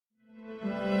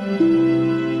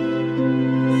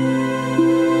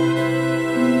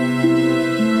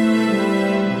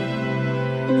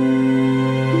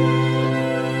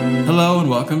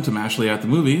welcome to Mashley at the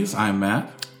Movies. I'm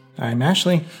Matt. I'm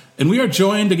Ashley. And we are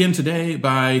joined again today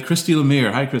by Christy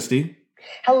Lemire. Hi, Christy.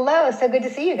 Hello. So good to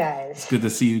see you guys. It's good to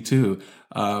see you, too.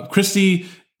 Christy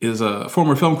is a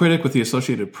former film critic with the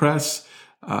Associated Press.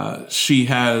 She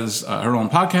has her own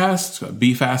podcast,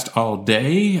 Be Fast All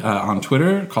Day, on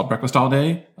Twitter, called Breakfast All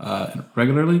Day,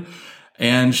 regularly.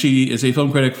 And she is a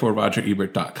film critic for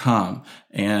RogerEbert.com.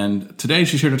 And today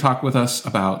she's here to talk with us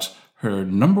about her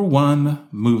number one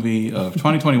movie of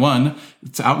 2021.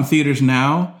 It's out in theaters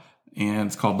now, and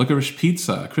it's called Licorice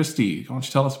Pizza. Christy, why don't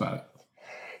you tell us about it?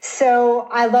 So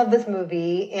I love this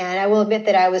movie, and I will admit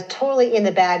that I was totally in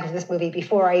the bag for this movie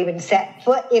before I even set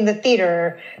foot in the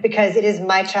theater, because it is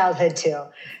my childhood too.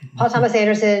 Paul Thomas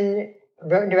Anderson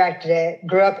wrote and directed it,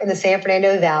 grew up in the San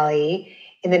Fernando Valley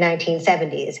in the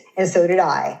 1970s, and so did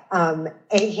I. And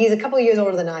he's a couple of years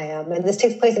older than I am, and this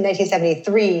takes place in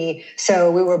 1973, so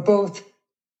we were both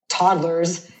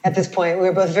toddlers at this point. We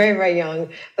were both very, very young,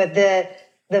 but the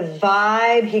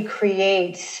vibe he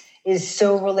creates is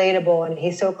so relatable, and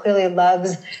he so clearly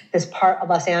loves this part of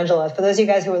Los Angeles. For those of you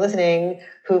guys who are listening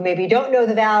who maybe don't know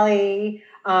the Valley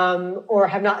or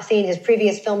have not seen his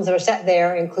previous films that are set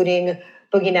there, including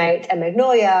Boogie Nights and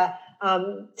Magnolia,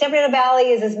 San Fernando Valley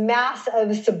is this mass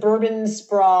of suburban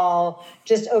sprawl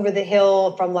just over the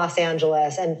hill from Los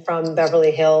Angeles and from Beverly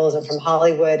Hills and from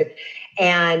Hollywood.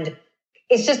 And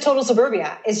it's just total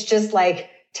suburbia. It's just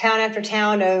like town after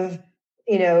town of,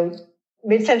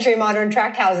 mid-century modern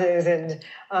tract houses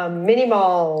and mini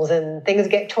malls, and things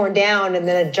get torn down, and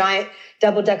then a giant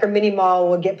double-decker mini mall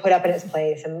will get put up in its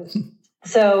place. And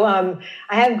so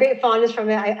I have great fondness from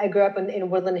it. I grew up in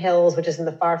Woodland Hills, which is in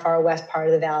the far, far west part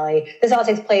of the valley. This all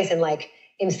takes place in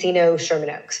Encino, Sherman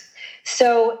Oaks.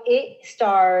 So it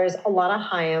stars Alana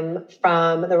Haim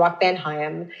from the rock band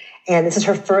Haim, and this is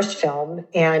her first film.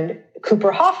 And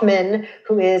Cooper Hoffman,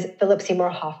 who is Philip Seymour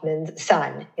Hoffman's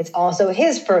son. It's also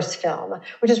his first film,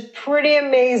 which is pretty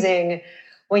amazing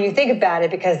when you think about it,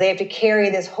 because they have to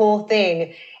carry this whole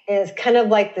thing. And it's kind of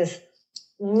like this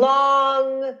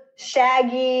long,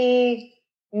 shaggy,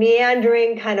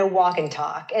 meandering kind of walk and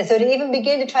talk. And so to even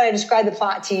begin to try to describe the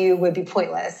plot to you would be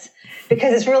pointless,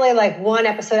 because it's really like one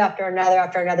episode after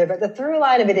another. But the through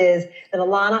line of it is that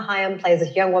Alana Haim plays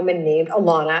this young woman named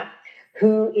Alana,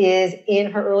 who is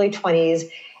in her early 20s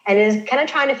and is kind of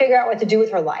trying to figure out what to do with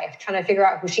her life, trying to figure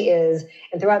out who she is.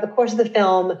 And throughout the course of the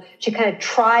film, she kind of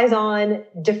tries on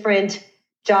different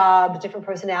jobs, different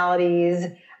personalities.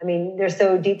 I mean, they're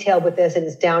so detailed with this, and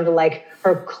it's down to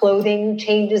her clothing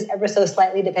changes ever so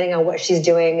slightly depending on what she's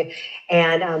doing.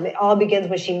 And it all begins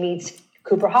when she meets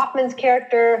Cooper Hoffman's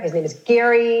character. His name is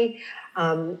Gary.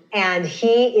 And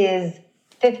he is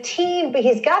 15, but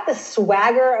he's got the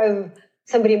swagger of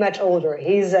somebody much older.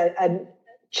 He's a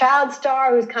child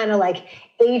star who's kind of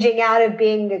aging out of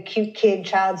being a cute kid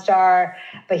child star,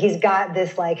 but he's got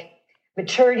this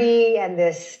maturity and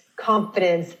this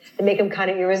confidence that make him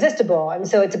kind of irresistible. And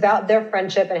so it's about their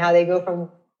friendship and how they go from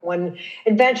one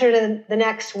adventure to the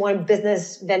next, one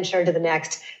business venture to the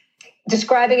next.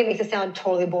 Describing it makes it sound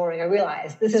totally boring. I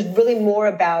realize this is really more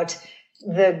about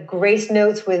the grace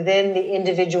notes within the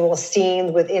individual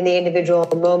scenes, within the individual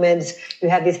moments. You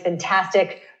have these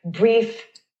fantastic brief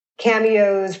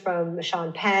cameos from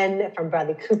Sean Penn, from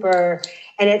Bradley Cooper,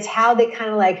 and it's how they kind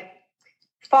of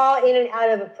fall in and out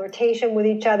of a flirtation with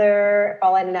each other,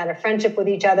 fall in and out of friendship with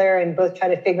each other, and both try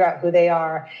to figure out who they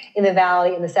are in the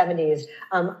Valley in the 70s.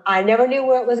 I never knew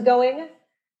where it was going,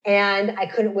 and I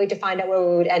couldn't wait to find out where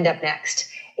we would end up next.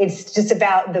 It's just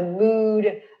about the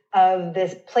mood of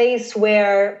this place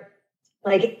where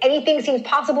anything seems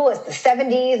possible. It's the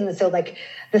 70s, and so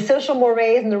the social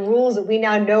mores and the rules that we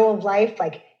now know of life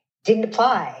didn't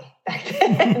apply back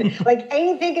then.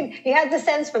 Anything you have the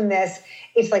sense from this,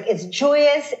 it's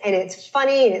joyous and it's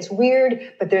funny and it's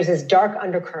weird, but there's this dark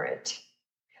undercurrent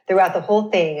throughout the whole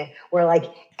thing where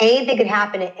anything could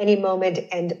happen at any moment,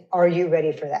 and are you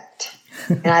ready for that?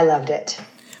 And I loved it.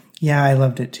 Yeah, I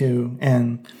loved it too.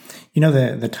 And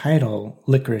the title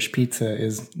Licorice Pizza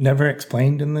is never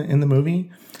explained in the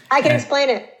movie. I can explain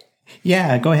it.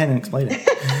 Yeah, go ahead and explain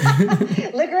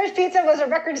it. Licorice Pizza was a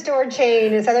record store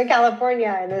chain in Southern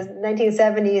California in the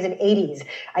 1970s and 80s.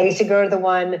 I used to go to the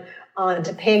one on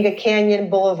Topanga Canyon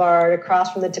Boulevard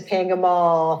across from the Topanga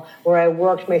Mall, where I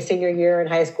worked my senior year in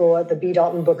high school at the B.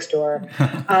 Dalton bookstore.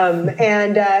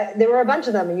 And there were a bunch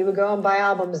of them, and you would go and buy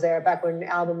albums there back when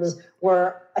albums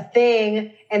were a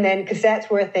thing, and then cassettes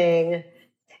were a thing.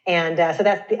 And so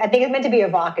I think it's meant to be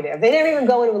evocative. They never even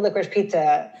go into a Licorice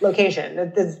Pizza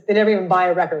location. They never even buy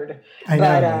a record.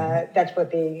 But that's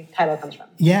what the title comes from.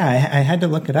 Yeah, I had to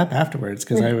look it up afterwards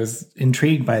because I was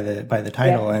intrigued by the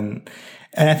title, and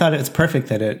I thought it's perfect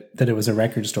that it was a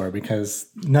record store, because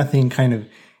nothing kind of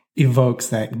evokes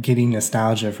that giddy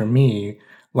nostalgia for me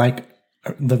like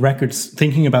the records,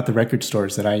 thinking about the record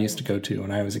stores that I used to go to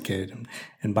when I was a kid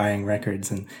and buying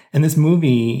records. And this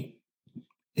movie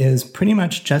is pretty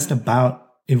much just about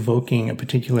evoking a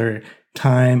particular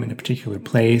time and a particular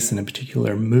place and a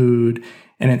particular mood.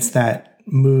 And it's that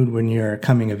mood when you're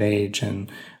coming of age and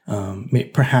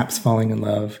perhaps falling in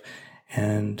love.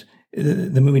 And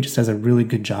the movie just does a really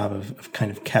good job of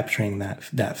kind of capturing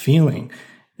that feeling.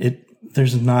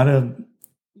 There's not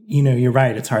you're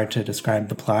right. It's hard to describe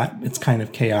the plot. It's kind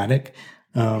of chaotic.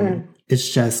 It's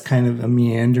just kind of a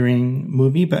meandering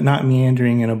movie, but not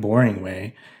meandering in a boring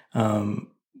way.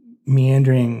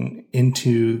 Meandering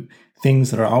into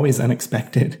things that are always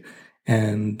unexpected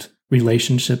and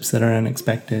relationships that are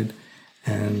unexpected.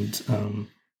 And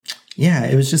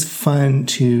it was just fun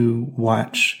to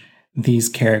watch these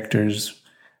characters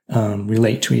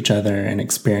relate to each other and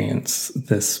experience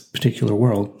this particular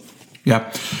world.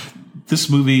 Yeah. This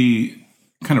movie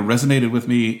kind of resonated with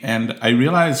me, and I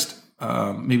realized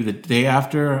maybe the day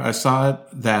after I saw it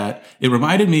that it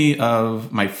reminded me of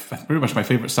pretty much my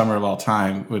favorite summer of all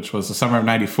time, which was the summer of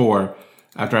 '94.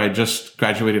 After I just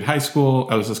graduated high school,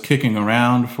 I was just kicking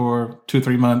around for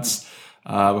 2-3 months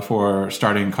before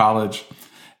starting college,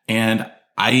 and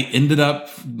I ended up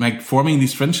forming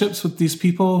these friendships with these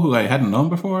people who I hadn't known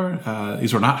before.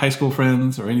 These were not high school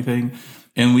friends or anything.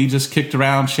 And we just kicked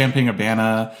around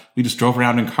Champaign-Urbana. We just drove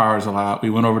around in cars a lot. We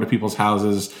went over to people's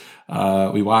houses.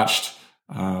 We watched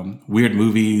weird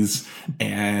movies,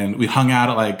 and we hung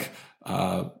out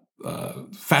at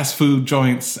fast food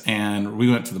joints, and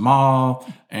we went to the mall,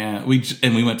 and we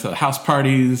went to house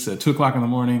parties at 2:00 in the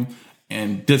morning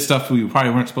and did stuff we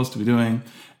probably weren't supposed to be doing.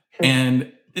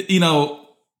 And,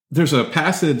 there's a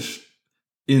passage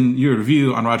in your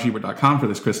review on RogerEbert.com for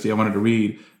this, Christy, I wanted to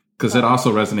read, because it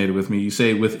also resonated with me. You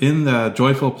say, within the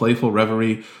joyful, playful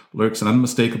reverie lurks an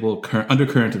unmistakable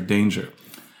undercurrent of danger.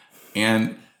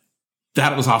 And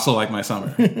that was also like my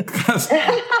summer. Because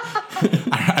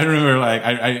I remember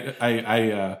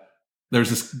there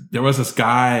was this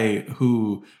guy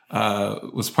who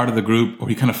was part of the group, or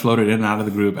he kind of floated in and out of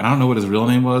the group. And I don't know what his real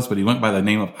name was, but he went by the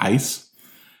name of Ice.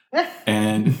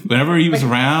 And whenever he was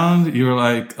around, you were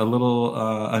like a little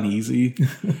uneasy.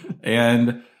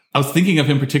 And I was thinking of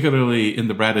him particularly in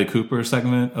the Bradley Cooper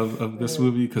segment of this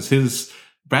movie, because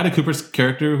Bradley Cooper's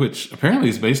character, which apparently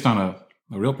is based on a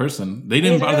real person, they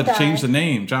didn't bother to change the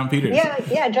name, John Peters.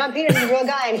 Yeah, John Peters is a real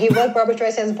guy, and he was Barbra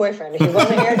Streisand's boyfriend. He was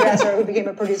a hairdresser who became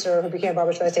a producer who became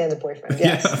Barbra Streisand's boyfriend.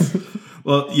 Yes. Yeah.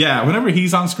 Well, yeah, whenever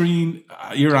he's on screen,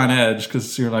 you're on edge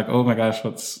because you're like, oh my gosh,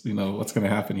 what's going to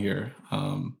happen here?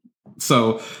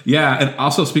 So yeah, and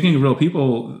also speaking of real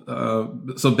people,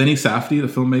 so Benny Safdie, the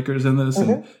filmmaker, is in this,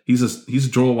 and he's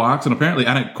Joel Wachs, and apparently,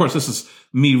 and of course, this is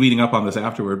me reading up on this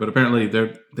afterward, but apparently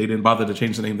they didn't bother to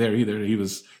change the name there either.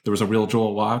 There was a real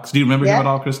Joel Wachs. Do you remember him at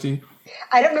all, Christy?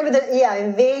 I don't remember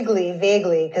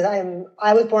vaguely, because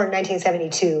I was born in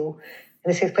 1972.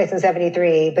 And this takes place in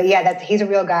 73. But yeah, he's a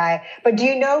real guy. But do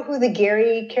you know who the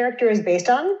Gary character is based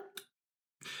on?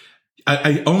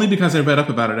 I only because I read up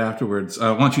about it afterwards.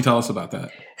 Why don't you tell us about that?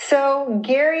 So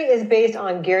Gary is based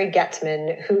on Gary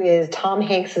Getzman, who is Tom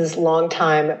Hanks's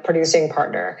longtime producing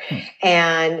partner.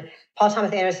 And Paul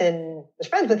Thomas Anderson was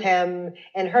friends with him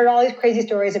and heard all these crazy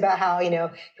stories about how, he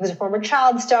was a former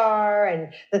child star,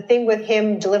 and the thing with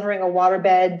him delivering a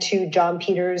waterbed to John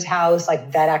Peters' house,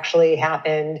 like that actually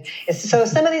happened. So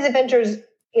some of these adventures,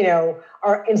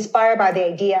 are inspired by the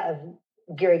idea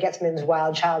of Gary Getzman's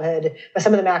wild childhood, but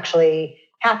some of them actually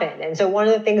happened. And so one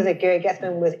of the things that Gary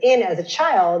Getzman was in as a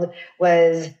child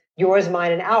was Yours,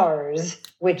 Mine, and Ours,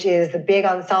 which is the big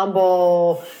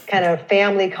ensemble kind of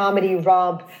family comedy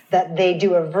romp that they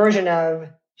do a version of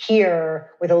here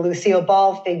with a Lucille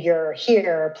Ball figure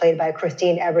here played by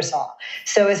Christine Ebersol.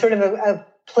 So it's sort of a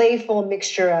playful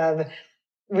mixture of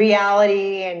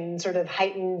reality and sort of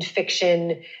heightened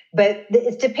fiction, but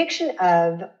it's depiction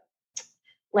of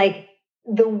like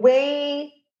the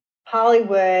way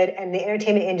Hollywood and the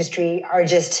entertainment industry are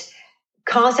just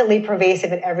constantly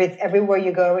pervasive, and everywhere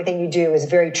you go, everything you do is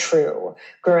very true.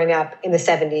 Growing up in the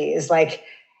 70s, like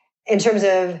in terms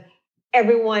of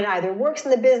everyone either works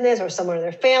in the business or someone in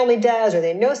their family does, or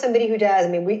they know somebody who does. I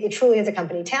mean, it truly is a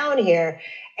company town here.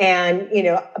 And,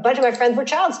 a bunch of my friends were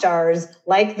child stars,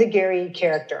 like the Gary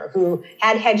character, who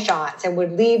had headshots and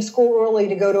would leave school early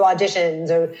to go to auditions,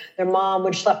 or their mom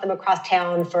would schlep them across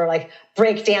town for like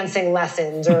breakdancing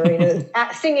lessons or,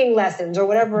 singing lessons or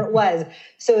whatever it was.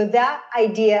 So that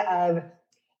idea of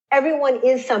everyone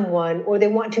is someone, or they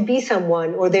want to be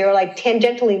someone, or they're like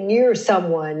tangentially near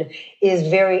someone, is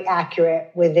very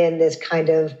accurate within this kind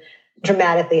of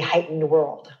dramatically heightened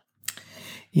world.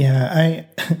 Yeah, I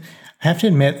have to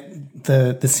admit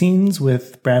the scenes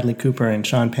with Bradley Cooper and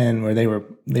Sean Penn where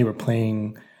they were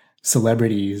playing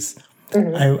celebrities,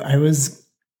 I was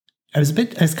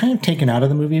kind of taken out of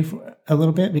the movie a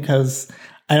little bit, because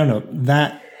I don't know,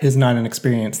 that is not an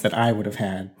experience that I would have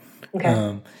had.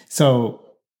 Okay. So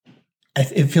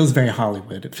it feels very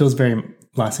Hollywood. It feels very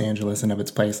Los Angeles and of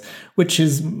its place, which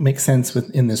makes sense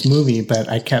in this movie. But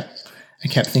I kept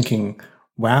thinking,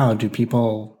 wow, do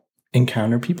people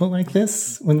encounter people like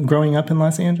this when growing up in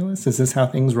Los Angeles? Is this how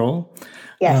things roll?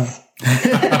 Yes.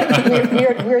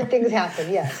 Weird things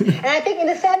happen, yes. And I think in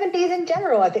the 70s in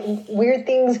general, I think weird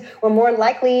things were more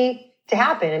likely to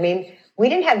happen. I mean, we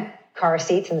didn't have car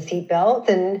seats and seat belts,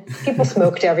 and people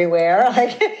smoked everywhere.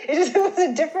 Like, it was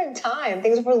a different time.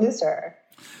 Things were looser.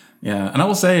 Yeah, and I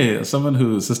will say, as someone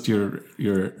who's just your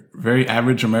very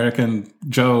average American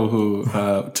Joe who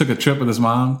took a trip with his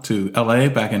mom to L.A.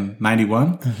 back in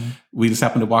 '91, we just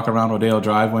happened to walk around Rodeo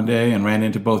Drive one day and ran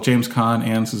into both James Caan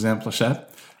and Suzanne Pleshette.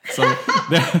 So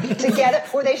together,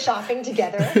 were they shopping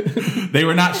together? They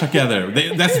were not together.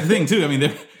 That's the thing too. I mean,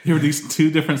 there were these two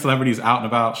different celebrities out and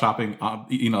about shopping,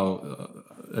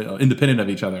 independent of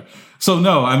each other. So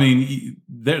no, I mean,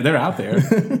 they're out there.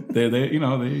 They're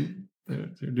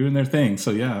doing their thing.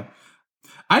 So yeah,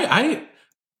 I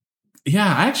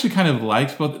actually kind of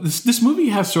liked. Well, this movie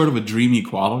has sort of a dreamy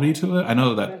quality to it. I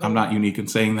know that I'm not unique in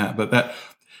saying that, but that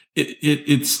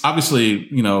it's obviously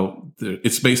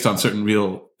it's based on certain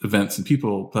real events and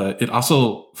people, but it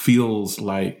also feels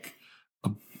like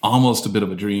almost a bit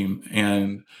of a dream.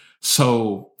 And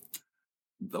so,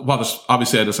 while there's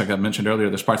obviously, just like I mentioned earlier,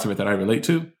 there's parts of it that I relate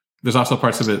to. There's also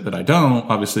parts of it that I don't,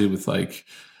 obviously, with like,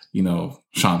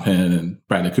 Sean Penn and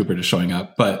Bradley Cooper just showing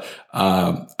up. But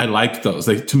I liked those.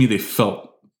 To me, they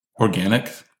felt organic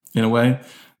in a way.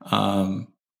 And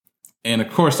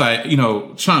of course,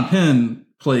 Sean Penn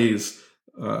plays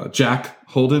Jack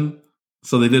Holden.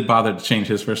 So they did bother to change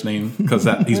his first name because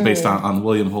he's based on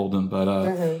William Holden. But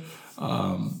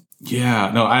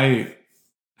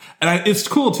it's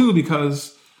cool too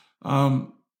because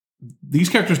these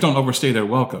characters don't overstay their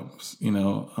welcomes.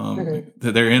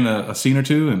 They're in a scene or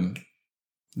two, and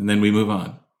then we move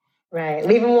on. Right,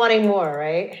 leave them wanting more.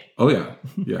 Right. Oh yeah.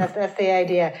 That's the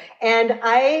idea, and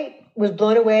I was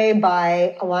blown away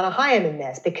by Alana Haim in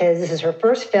this because this is her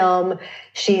first film.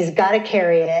 She's got to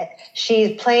carry it.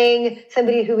 She's playing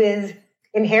somebody who is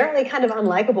inherently kind of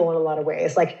unlikable in a lot of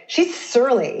ways. Like, she's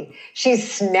surly,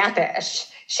 she's snappish,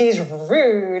 she's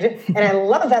rude, and I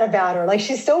love that about her. Like,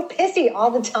 she's so pissy all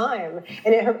the time,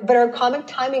 but her comic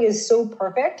timing is so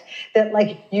perfect that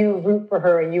like you root for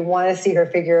her and you want to see her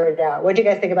figure it out. What do you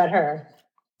guys think about her?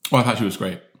 Well, I thought she was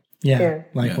great. Yeah.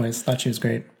 Likewise. Thought she was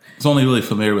great. I was only really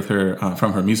familiar with her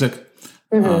from her music,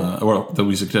 or the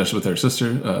music just with her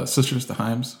sisters, the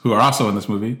Himes, who are also in this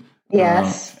movie.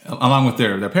 Yes. Along with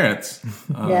their parents.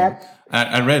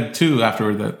 I read too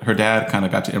afterward that her dad kind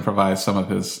of got to improvise some of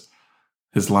his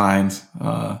lines,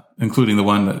 including the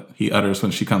one that he utters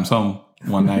when she comes home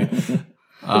one night.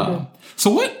 So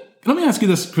let me ask you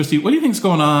this, Christy, what do you think is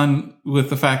going on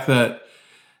with the fact that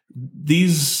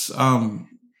these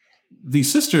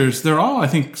sisters, they're all, I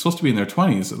think, supposed to be in their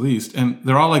 20s at least, and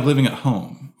they're all like living at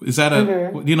home. Is that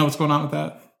do you know what's going on with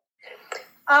that?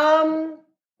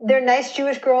 They're nice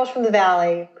Jewish girls from the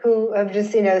Valley who have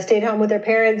just, stayed home with their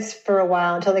parents for a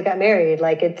while until they got married.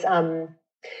 Like, it's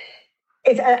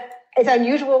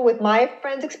unusual with my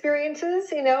friends'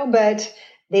 experiences, but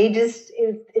they just,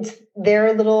 it's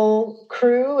their little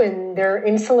crew, and they're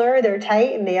insular, they're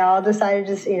tight, and they all decided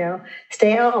to just,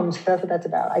 stay at home. So that's what that's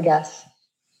about, I guess.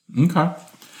 Okay.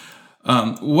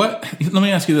 Let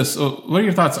me ask you this. What are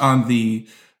your thoughts on the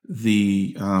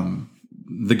Gary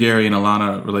and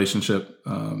Alana relationship?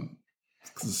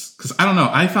 Cause I don't know.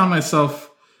 I found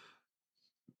myself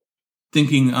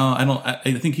thinking,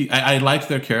 I liked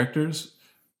their characters,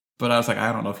 but I was like,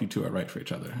 I don't know if you two are right for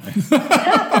each other.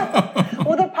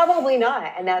 Well, they're probably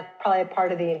not. And that's probably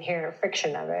part of the inherent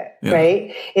friction of it,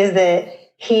 right? Is that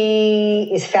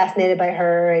he is fascinated by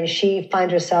her and she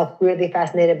finds herself weirdly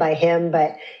fascinated by him,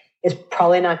 but is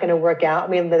probably not going to work out. I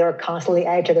mean, they're constantly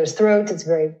at each other's throats. It's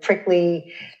very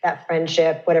prickly, that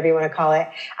friendship, whatever you want to call it.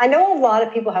 I know a lot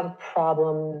of people have a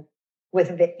problem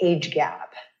with the age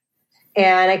gap.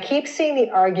 And I keep seeing the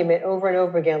argument over and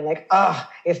over again, like,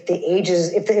 if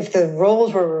the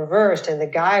roles were reversed and the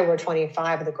guy were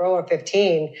 25 and the girl were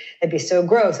 15, that'd be so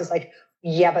gross. It's like,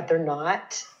 yeah, but they're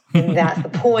not. And that's the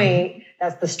point.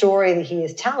 That's the story that he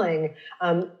is telling.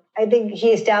 I think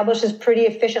he establishes pretty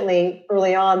efficiently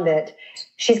early on that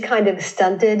she's kind of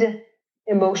stunted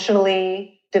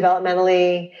emotionally,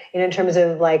 developmentally, in terms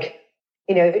of like,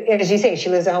 as you say, she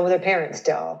lives at home with her parents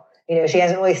still. She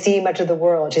hasn't really seen much of the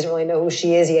world. She doesn't really know who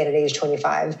she is yet at age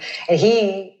 25. And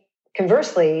he,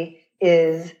 conversely,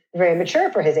 is very mature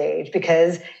for his age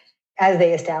because, as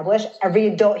they establish, every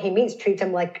adult he meets treats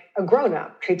him like a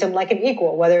grown-up, treats him like an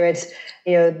equal, whether it's,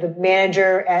 the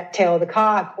manager at Tail of the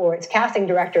Cop or it's casting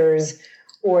directors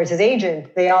or it's his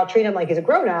agent. They all treat him like he's a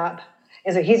grown-up.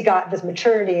 And so he's got this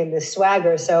maturity and this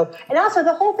swagger. And also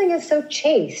the whole thing is so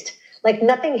chaste. Like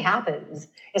nothing happens.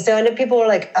 And so, and people are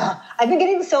like, I've been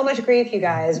getting so much grief, you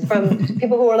guys, from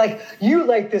people who are like, you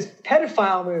like this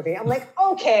pedophile movie. I'm like,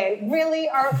 okay, really?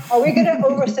 Are we going to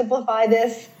oversimplify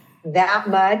this that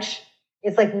much?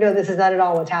 It's like, no, this is not at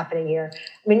all what's happening here.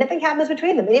 I mean, nothing happens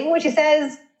between them. And even when she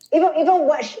says, even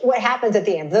what happens at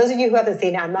the end, for those of you who haven't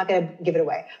seen it, I'm not going to give it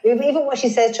away. Even what she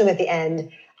says to him at the end,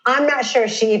 I'm not sure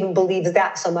she even believes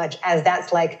that so much as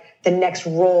that's like the next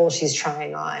role she's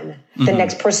trying on, the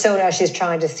next persona she's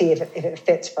trying to see if it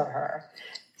fits for her.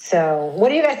 So what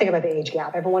do you guys think about the age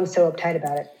gap? Everyone's so uptight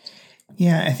about it.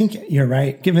 Yeah, I think you're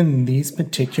right. Given these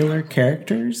particular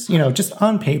characters, just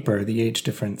on paper, the age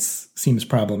difference seems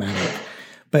problematic.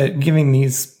 But given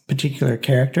these particular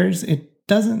characters, it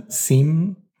doesn't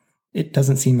seem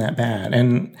that bad.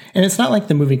 And it's not like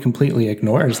the movie completely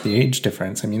ignores the age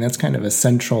difference. I mean, that's kind of a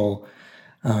central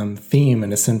theme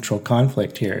and a central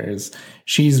conflict here is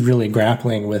she's really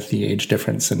grappling with the age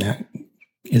difference and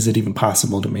is it even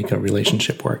possible to make a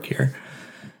relationship work here?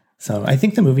 So I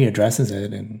think the movie addresses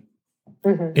it and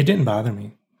it didn't bother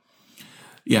me.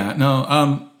 Yeah,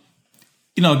 no,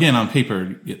 again, on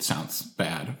paper, it sounds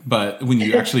bad. But when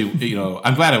you actually,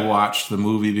 I'm glad I watched the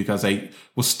movie because I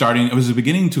was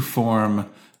beginning to form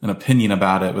an opinion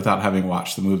about it without having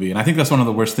watched the movie. And I think that's one of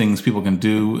the worst things people can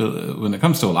do when it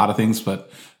comes to a lot of things. But,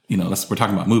 we're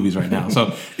talking about movies right now.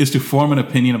 So is to form an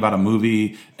opinion about a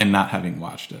movie and not having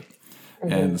watched it.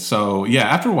 And so, yeah,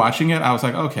 after watching it, I was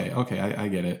like, okay, I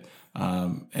get it.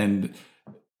 And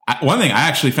one thing I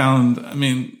actually found,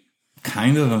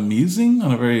 kind of amusing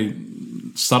on a very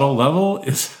subtle level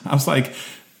is I was like,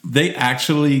 they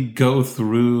actually go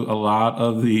through a lot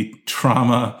of the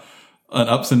trauma and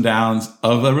ups and downs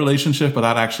of a relationship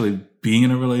without actually being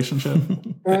in a relationship.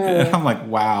 And I'm like,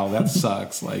 wow, that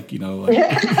sucks. No.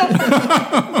 Yeah.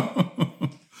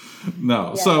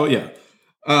 So yeah.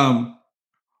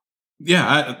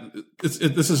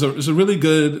 This is a really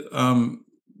good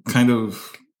kind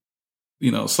of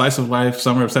slice of life,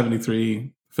 summer of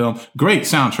 '73 film. Great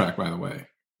soundtrack, by the way.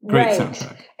 Great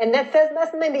soundtrack. And that's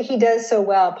something that he does so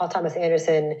well, Paul Thomas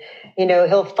Anderson.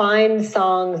 He'll find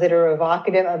songs that are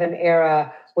evocative of an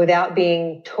era without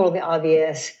being totally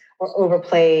obvious or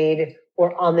overplayed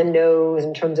or on the nose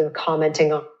in terms of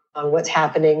commenting on what's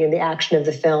happening in the action of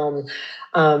the film.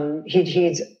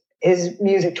 His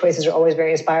music choices are always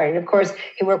very inspiring. And of course,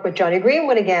 he worked with Johnny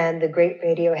Greenwood again, the great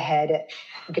Radiohead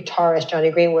guitarist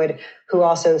Johnny Greenwood, who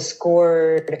also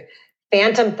scored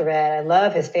Phantom Thread. I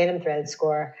love his Phantom Thread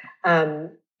score. And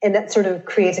that sort of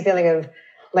creates a feeling of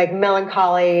like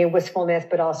melancholy, wistfulness,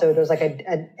 but also there's like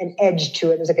an edge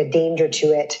to it. There's like a danger to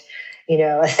it,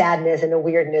 a sadness and a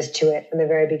weirdness to it from the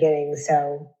very beginning.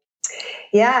 So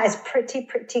yeah, it's pretty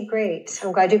great.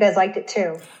 I'm glad you guys liked it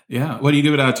too. Yeah. What do you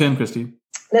give it out of 10, Christy?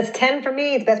 That's 10 for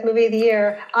me. It's the best movie of the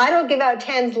year. I don't give out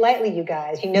 10s lightly, you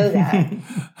guys. You know that.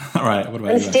 All right. What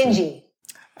about I'm you? stingy.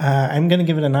 I'm going to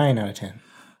give it a 9 out of 10.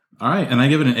 All right. And I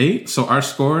give it an 8. So our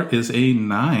score is a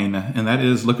 9. And that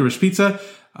is Licorice Pizza.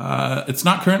 It's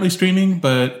not currently streaming,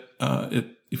 but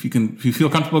if you feel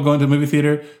comfortable going to a movie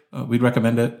theater, we'd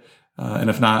recommend it. And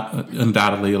if not,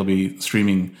 undoubtedly it'll be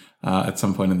streaming at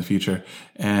some point in the future.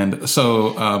 And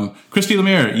so Christy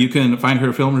Lemire, you can find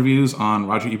her film reviews on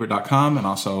RogerEbert.com and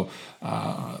also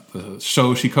the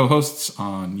show she co-hosts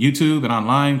on YouTube and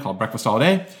online called Breakfast All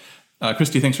Day.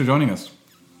 Christy, thanks for joining us.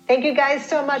 Thank you guys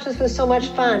so much. This was so much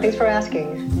fun. Thanks for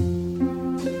asking.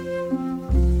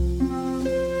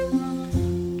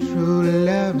 True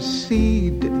love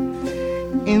seed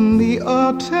in the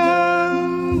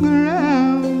autumn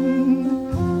ground.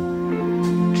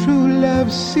 True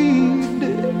love seed